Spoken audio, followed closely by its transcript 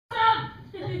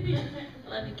I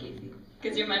love you, Casey,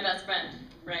 because you're my best friend,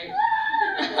 right?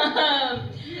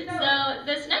 So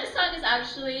this next song is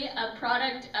actually a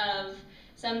product of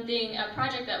a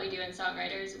project that we do in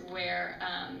Songwriters, where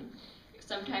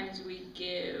sometimes we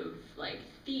give like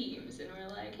themes, and we're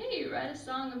like, hey, write a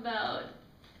song about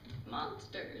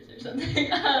monsters or something.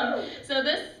 So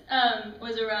this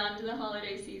was around the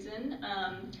holiday season,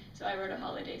 so I wrote a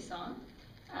holiday song,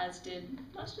 as did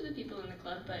most of the people in the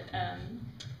club, but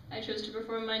I chose to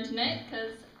perform mine tonight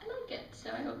because I like it, so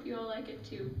I hope you all like it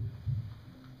too.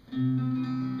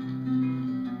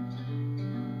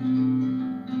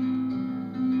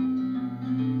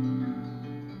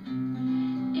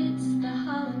 It's the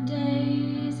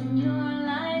holidays and your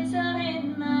lights are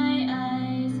in my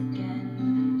eyes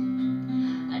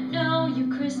again. I know your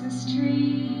Christmas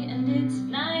tree and it's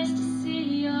nice to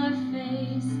see your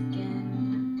face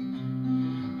again.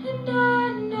 And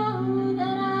I know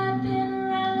that I've been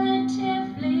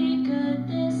relatively good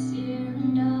this year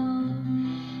and all.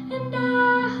 And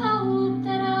I hope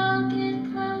that I'll get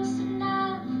close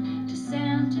enough to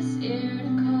Santa's ear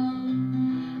to call.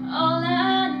 All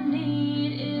I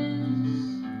need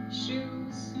is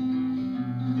shoes,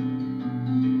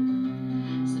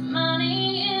 some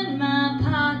money in my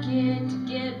pocket to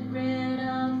get rid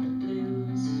of the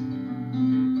blues,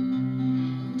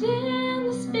 and in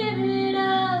the spirit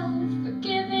of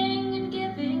forgiving and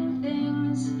giving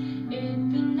things,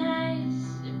 it'd be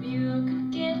nice if you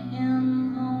could get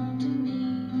him home to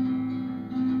me.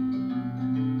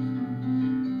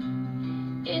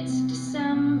 It's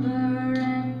December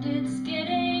and it's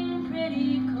getting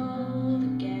pretty cold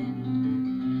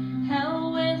again.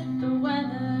 Hell with the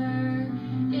weather,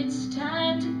 it's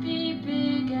time to be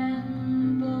big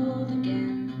and bold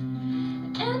again.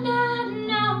 And I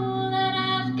know that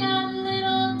I've got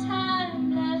little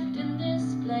time left in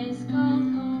this place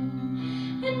called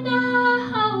home. And I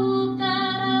hope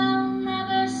that I'll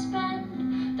never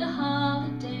spend the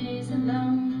holidays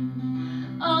alone.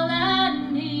 All I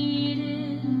need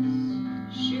is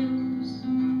shoes,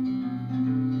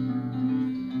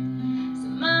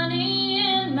 some money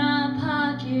in my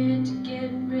pocket to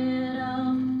get rid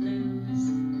of the blues,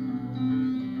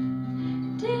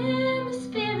 and in the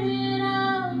spirit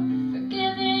of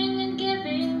forgiving and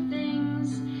giving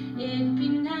things, it'd be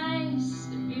nice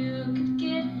if you could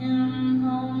get him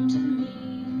home to me.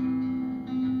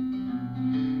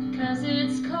 'Cause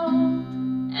it's cold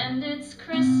and it's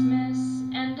Christmas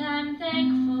and I'm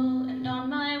thankful, and on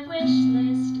my wish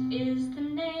list is the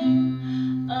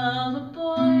name of a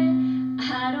boy.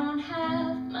 I don't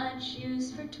have much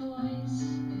use for toys.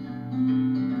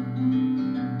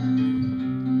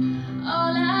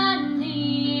 All I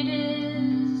need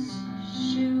is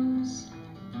shoes,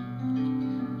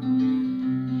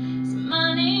 some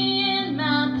money in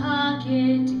my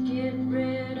pocket to get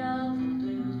rid of the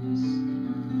blues,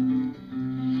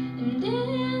 and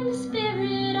in the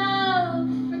spirit of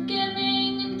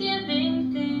forgiving and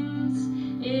giving things,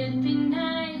 it'd be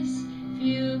nice if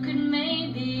you could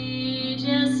maybe,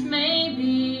 just maybe,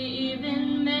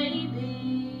 even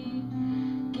maybe,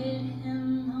 get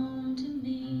him home to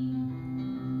me.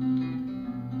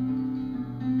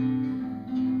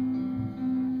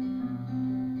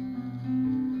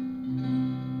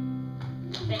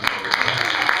 Thank you.